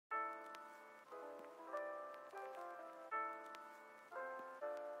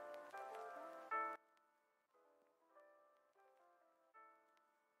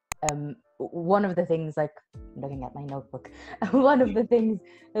one of the things, like, looking at my notebook, one of the things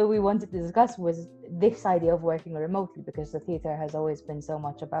that we wanted to discuss was this idea of working remotely, because the theatre has always been so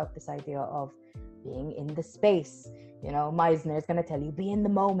much about this idea of being in the space. You know, Meisner is going to tell you, be in the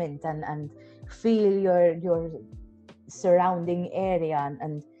moment and feel your surrounding area,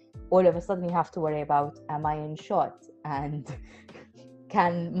 and all of a sudden you have to worry about, am I in shot, and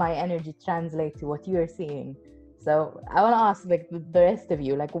can my energy translate to what you're seeing? So I want to ask, like, the rest of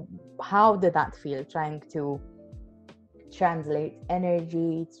you, like, how did that feel, trying to translate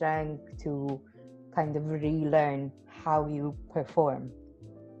energy, trying to kind of relearn how you perform?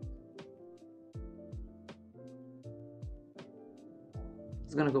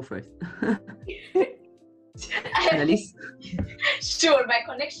 Who's gonna go first? Annalise? Sure, my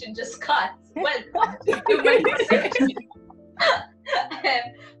connection just cut. Welcome to my section.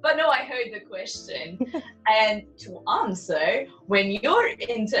 But no, I heard the question. And to answer, when your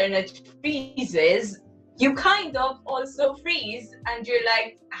internet freezes, you kind of also freeze, and you're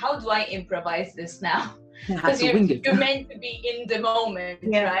like, how do I improvise this now? Because you're meant to be in the moment,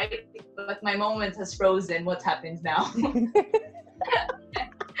 right? But my moment has frozen. What happens now?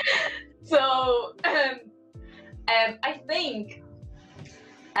 So I think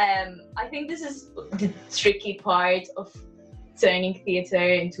this is the tricky part of turning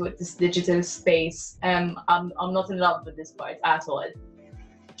theatre into this digital space. I'm not in love with this part at all,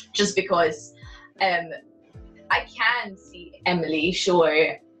 just because I can see Emily,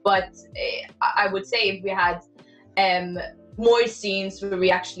 sure, but I would say if we had more scenes where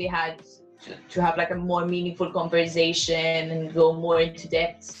we actually had to have like a more meaningful conversation and go more into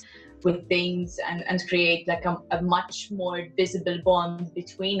depth with things and create like a much more visible bond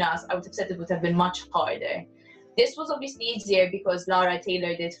between us, I would have said it would have been much harder. This was obviously easier because Laura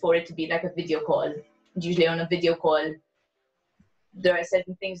tailored it for it to be like a video call. Usually on a video call, there are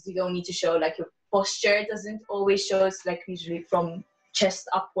certain things you don't need to show, like your posture doesn't always show. It's like usually from chest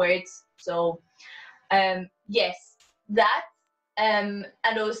upwards. So yes, that and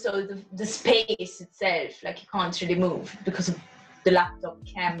also the space itself, like you can't really move because of the laptop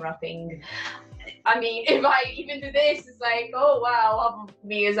camera thing. I mean, if I even do this, it's like, oh wow, half of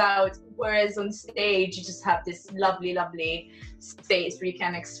me is out. Whereas on stage, you just have this lovely, lovely space where you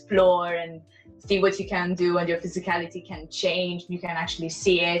can explore and see what you can do, and your physicality can change. You can actually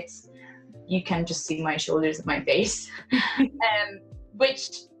see it. You can just see my shoulders and my face, which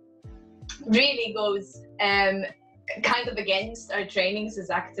really goes kind of against our trainings as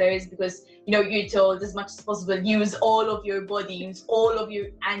actors, because you know you're told as much as possible use all of your body, use all of your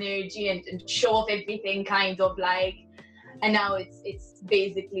energy and show off everything, kind of like, and now it's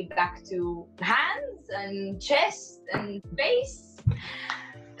basically back to hands and chest and face.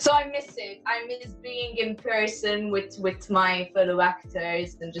 So I miss it. I miss being in person with my fellow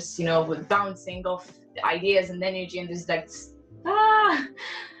actors and just, you know, with bouncing off ideas and energy, and just like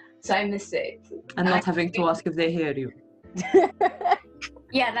so I miss it. And not having to ask if they hear you.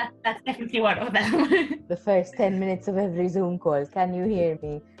 Yeah, that's definitely one of them. The first 10 minutes of every Zoom call, can you hear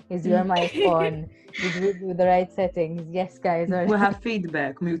me? Is your mic on? Did we do the right settings? Yes, guys. We have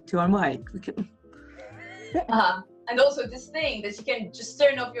feedback. Mute your mic. And also this thing that you can just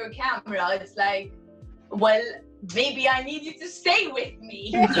turn off your camera. It's like, well, maybe I need you to stay with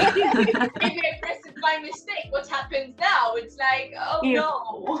me. Maybe I pressed it by mistake. What happens now? It's like, oh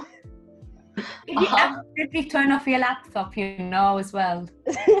no. If you accidentally turn off your laptop, you know, as well.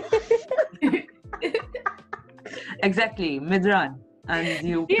 Exactly, mid-run, and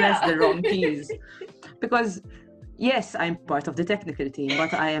you press the wrong keys. Because yes, I'm part of the technical team,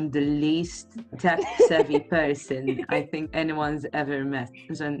 but I am the least tech-savvy person I think anyone's ever met.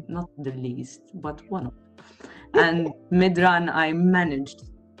 So not the least, but one of. And mid-run, I managed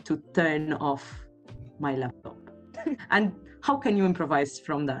to turn off my laptop. And how can you improvise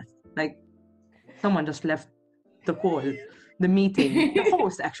from that? Like, someone just left the call, the meeting. The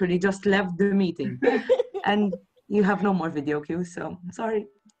host actually just left the meeting. And you have no more video cues, so sorry.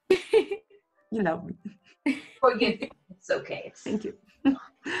 You love me. Forgive me. It's okay. Thank you.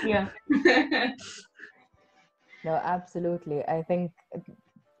 Yeah. No, absolutely. I think,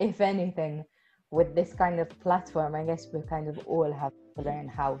 if anything, with this kind of platform, I guess we kind of all have to learn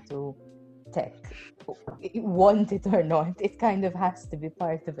how to tech. Want it or not, it kind of has to be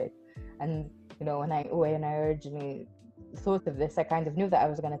part of it. And you know, when I originally thought of this, I kind of knew that I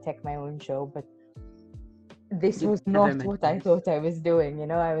was going to tech my own show, but this was not what I thought I was doing. You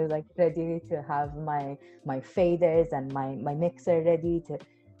know, I was like ready to have my faders and my mixer ready to.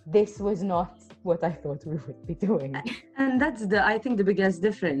 This was not what I thought we would be doing. And that's I think the biggest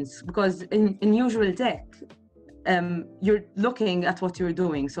difference, because in usual tech, you're looking at what you're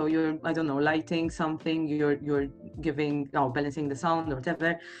doing. So you're, I don't know, lighting something, you're giving, balancing the sound or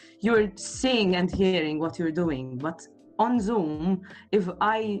whatever. You're seeing and hearing what you're doing. But on Zoom, if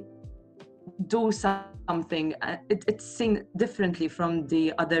I do something, it's seen differently from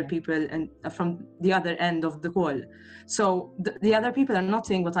the other people and from the other end of the call. So the other people are not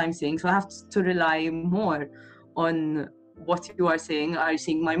seeing what I'm seeing. So I have to rely more on what you are saying. Are you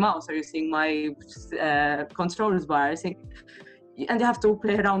seeing my mouse? Are you seeing my controls bar? And you have to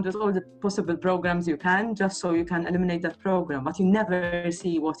play around with all the possible programs you can, just so you can eliminate that program. But you never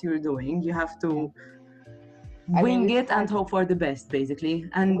see what you're doing. You have to wing it and hope for the best, basically,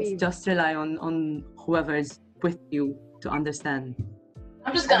 and just rely on whoever's with you to understand.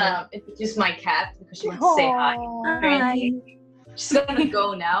 I'm just gonna introduce my cat because she wants to say hi. Apparently. She's gonna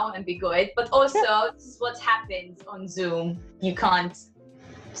go now and be good. But also, this is what happens on Zoom. You can't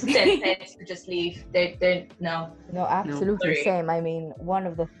tell pets to just leave. No, absolutely same. I mean, one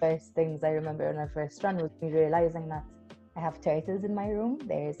of the first things I remember when I first run was realizing that I have turtles in my room.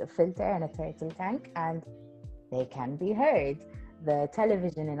 There's a filter and a turtle tank, and they can be heard. The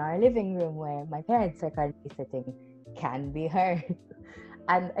television in our living room where my parents are currently sitting can be heard.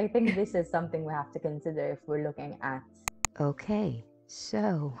 And I think this is something we have to consider if we're looking at. Okay,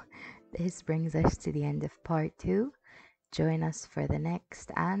 so this brings us to the end of part 2. Join us for the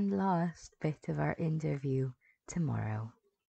next and last bit of our interview tomorrow.